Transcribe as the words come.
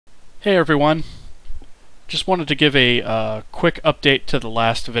Hey everyone, just wanted to give a quick update to the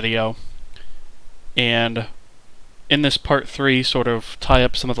last video, and in this part 3 sort of tie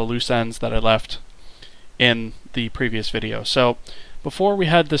up some of the loose ends that I left in the previous video. So before we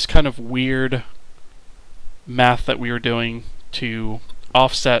had this kind of weird math that we were doing to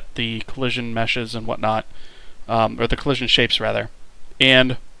offset the collision meshes and whatnot, or the collision shapes rather,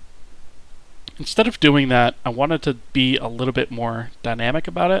 and instead of doing that I wanted to be a little bit more dynamic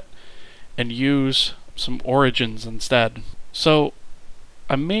about it and use some origins instead. So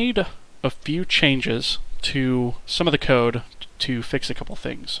I made a few changes to some of the code to fix a couple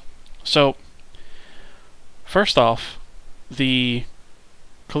things. So first off, the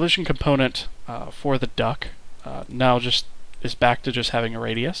collision component for the duck now just is back to just having a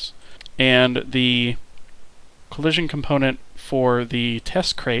radius, and the collision component for the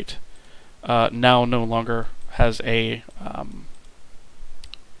test crate now no longer has a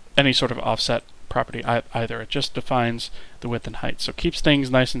any sort of offset property either. It just defines the width and height, so it keeps things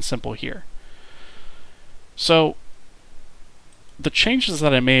nice and simple here. So the changes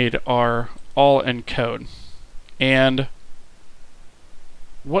that I made are all in code, and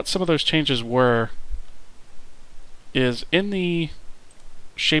what some of those changes were is in the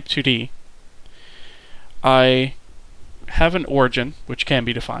shape 2D I have an origin which can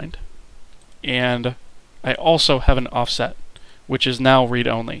be defined, and I also have an offset which is now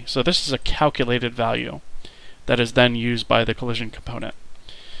read-only. So this is a calculated value that is then used by the collision component.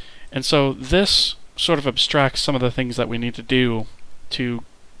 And so this sort of abstracts some of the things that we need to do to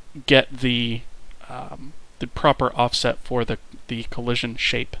get the proper offset for the collision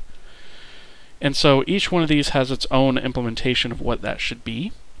shape. And so each one of these has its own implementation of what that should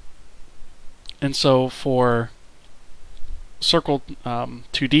be. And so for circle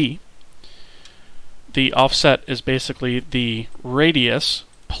 2D, the offset is basically the radius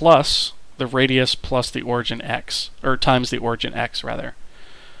plus the origin x, or times the origin x rather.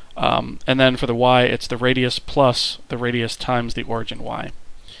 And then for the y, it's the radius plus the radius times the origin y.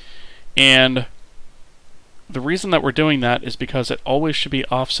 And the reason that we're doing that is because it always should be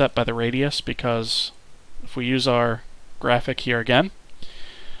offset by the radius, because if we use our graphic here again,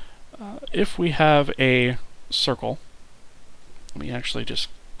 if we have a circle, let me actually just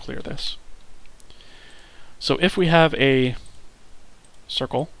clear this. So if we have a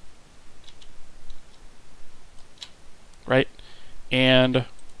circle, right, and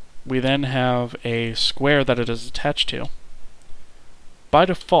we then have a square that it is attached to, by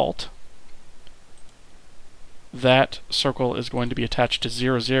default, that circle is going to be attached to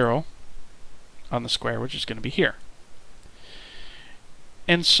 0, 0 on the square, which is going to be here.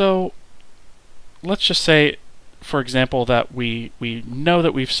 And so let's just say, for example, that we know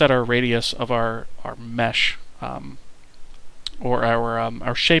that we've set our radius of our mesh, or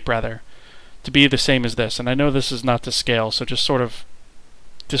our shape rather, to be the same as this. And I know this is not to scale, so just sort of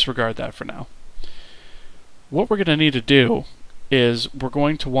disregard that for now. What we're going to need to do is we're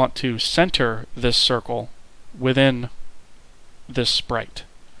going to want to center this circle within this sprite.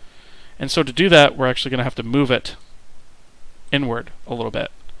 And so to do that, we're actually going to have to move it inward a little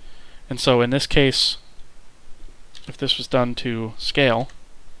bit. And so in this case, if this was done to scale,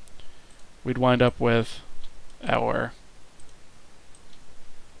 we'd wind up with our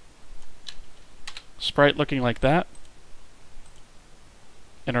sprite looking like that,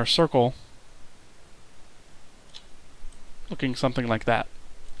 and our circle looking something like that,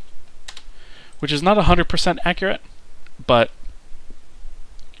 which is not 100% accurate, but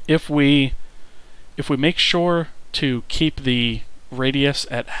if we make sure to keep the radius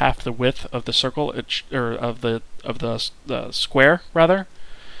at half the width of the circle, or of the square rather,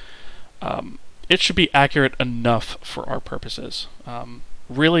 it should be accurate enough for our purposes.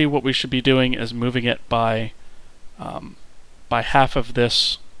 Really, what we should be doing is moving it by half of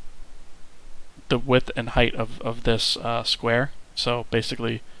this, the width and height of this square. So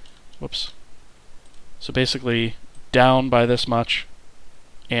basically, whoops. So basically, down by this much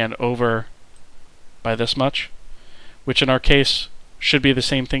and over by this much, which in our case should be the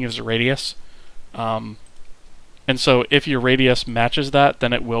same thing as the radius. And so if your radius matches that,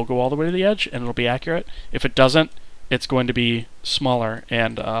 then it will go all the way to the edge and it'll be accurate. If it doesn't, it's going to be smaller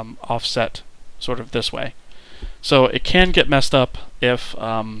and offset sort of this way. So it can get messed up if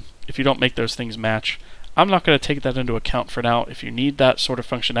you don't make those things match. I'm not going to take that into account for now. If you need that sort of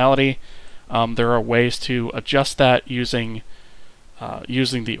functionality, there are ways to adjust that using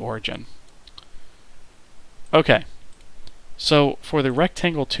the origin. Okay, so for the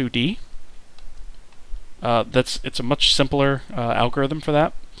rectangle 2D, it's a much simpler algorithm for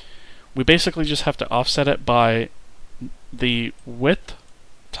that. We basically just have to offset it by the width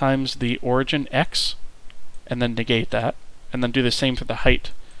times the origin x, and then negate that, and then do the same for the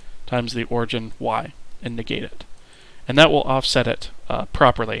height times the origin y, and negate it. And that will offset it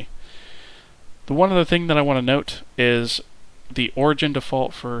properly. The one other thing that I want to note is the origin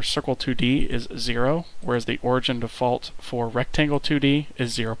default for circle 2D is 0, whereas the origin default for rectangle 2D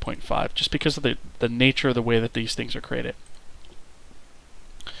is 0.5, just because of the nature of the way that these things are created.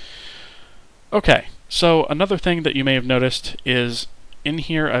 Okay, so another thing that you may have noticed is in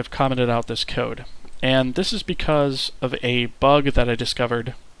here I've commented out this code. And this is because of a bug that I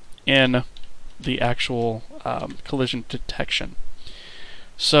discovered in the actual collision detection.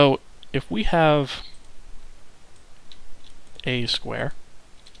 So if we have a square,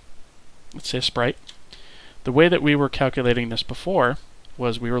 let's say a sprite, the way that we were calculating this before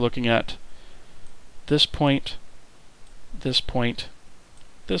was we were looking at this point, this point,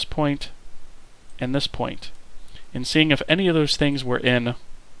 this point, and this point, and seeing if any of those things were in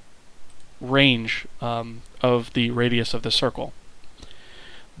range of the radius of the circle.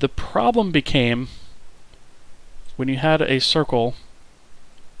 The problem became when you had a circle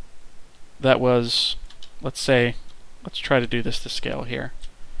that was, let's try to do this to scale here.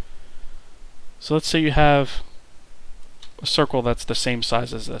 So let's say you have a circle that's the same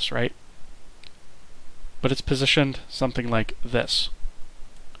size as this, right? But it's positioned something like this,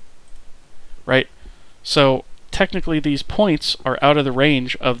 right? So technically these points are out of the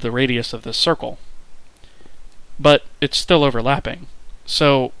range of the radius of this circle, but it's still overlapping.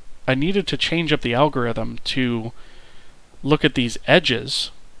 So I needed to change up the algorithm to look at these edges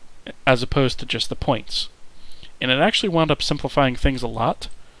as opposed to just the points. And it actually wound up simplifying things a lot,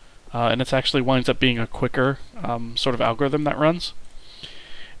 and it actually winds up being a quicker sort of algorithm that runs.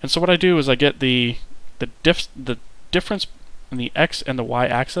 And so what I do is I get the difference in the x and the y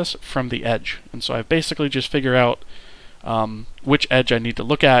axis from the edge. And so I basically just figure out which edge I need to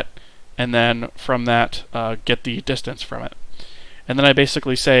look at, and then from that get the distance from it. And then I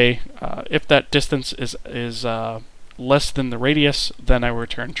basically say if that distance is less than the radius, then I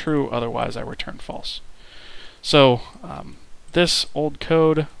return true, otherwise I return false. So this old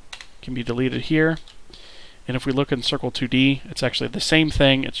code can be deleted here, and if we look in circle 2D, it's actually the same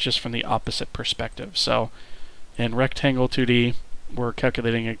thing, it's just from the opposite perspective. So in rectangle 2D, we're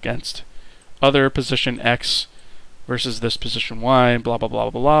calculating against other position x versus this position y, blah blah blah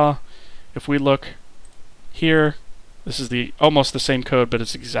blah blah. If we look here, this is almost the same code, but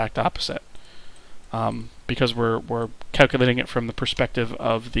it's the exact opposite, because we're calculating it from the perspective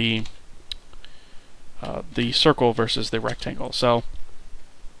of the circle versus the rectangle. So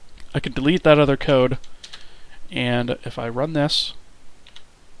I could delete that other code, and if I run this,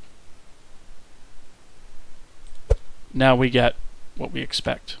 now we get what we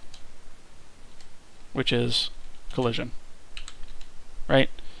expect, which is collision, right?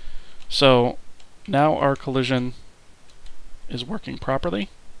 So now our collision is working properly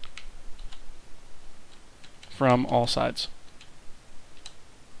from all sides.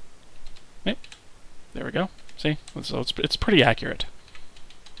 Okay. There we go. See? So it's pretty accurate.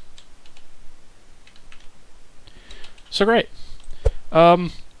 So great.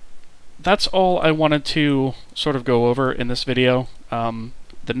 That's all I wanted to sort of go over in this video.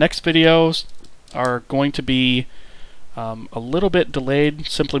 The next videos are going to be a little bit delayed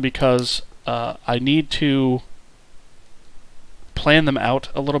simply because I need to plan them out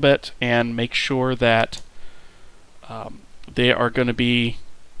a little bit and make sure that they are going to be,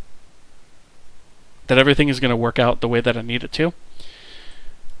 that everything is going to work out the way that I need it to.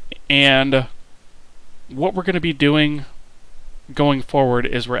 And what we're going to be doing going forward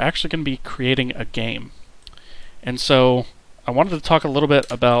is we're actually going to be creating a game. And so I wanted to talk a little bit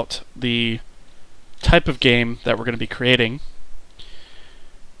about the type of game that we're going to be creating.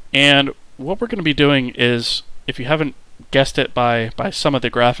 And what we're going to be doing is, if you haven't guessed it by some of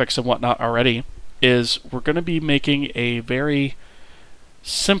the graphics and whatnot already, is we're going to be making a very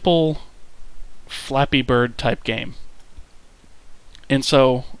simple Flappy Bird type game. And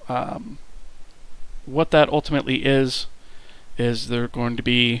so what that ultimately is there are going to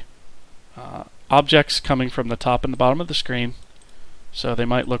be objects coming from the top and the bottom of the screen. So they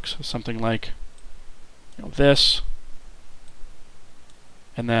might look something like, you know, this,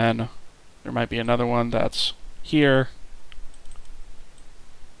 and then there might be another one that's here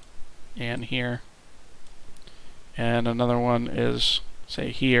and here, and another one is, say,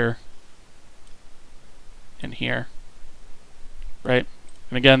 here and here, right?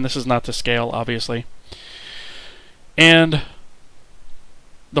 And again, this is not to scale, obviously. And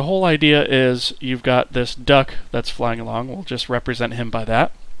the whole idea is you've got this duck that's flying along. We'll just represent him by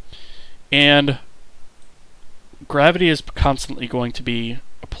that. And gravity is constantly going to be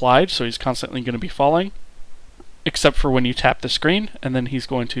applied, so he's constantly going to be falling, except for when you tap the screen, and then he's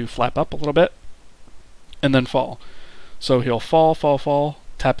going to flap up a little bit, and then fall. So he'll fall, fall, fall,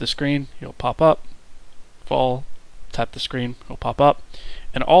 tap the screen, he'll pop up, fall, tap the screen, he'll pop up,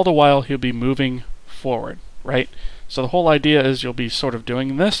 and all the while he'll be moving forward, right? So the whole idea is you'll be sort of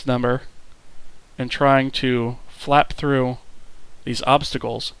doing this number and trying to flap through these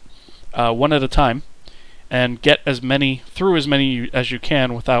obstacles one at a time and get as many as you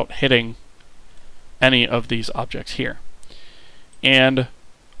can without hitting any of these objects here. And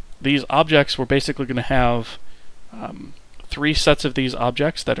these objects, we're basically going to have 3 sets of these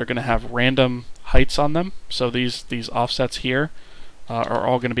objects that are going to have random heights on them. So these offsets here are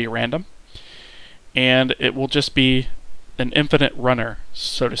all going to be random. And it will just be an infinite runner,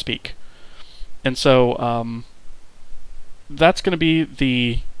 so to speak. And so that's going to be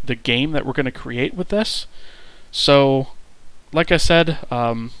the game that we're going to create with this. So, like I said,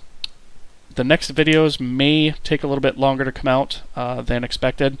 the next videos may take a little bit longer to come out than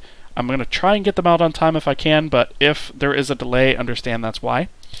expected. I'm going to try and get them out on time if I can, but if there is a delay, understand that's why.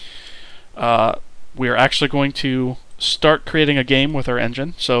 We're actually going to start creating a game with our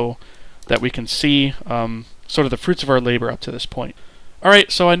engine so that we can see sort of the fruits of our labor up to this point.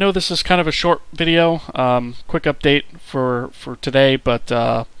 Alright, so I know this is kind of a short video, quick update for today, but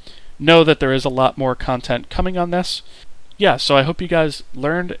know that there is a lot more content coming on this. Yeah, so I hope you guys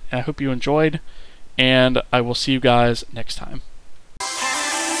learned, I hope you enjoyed, and I will see you guys next time.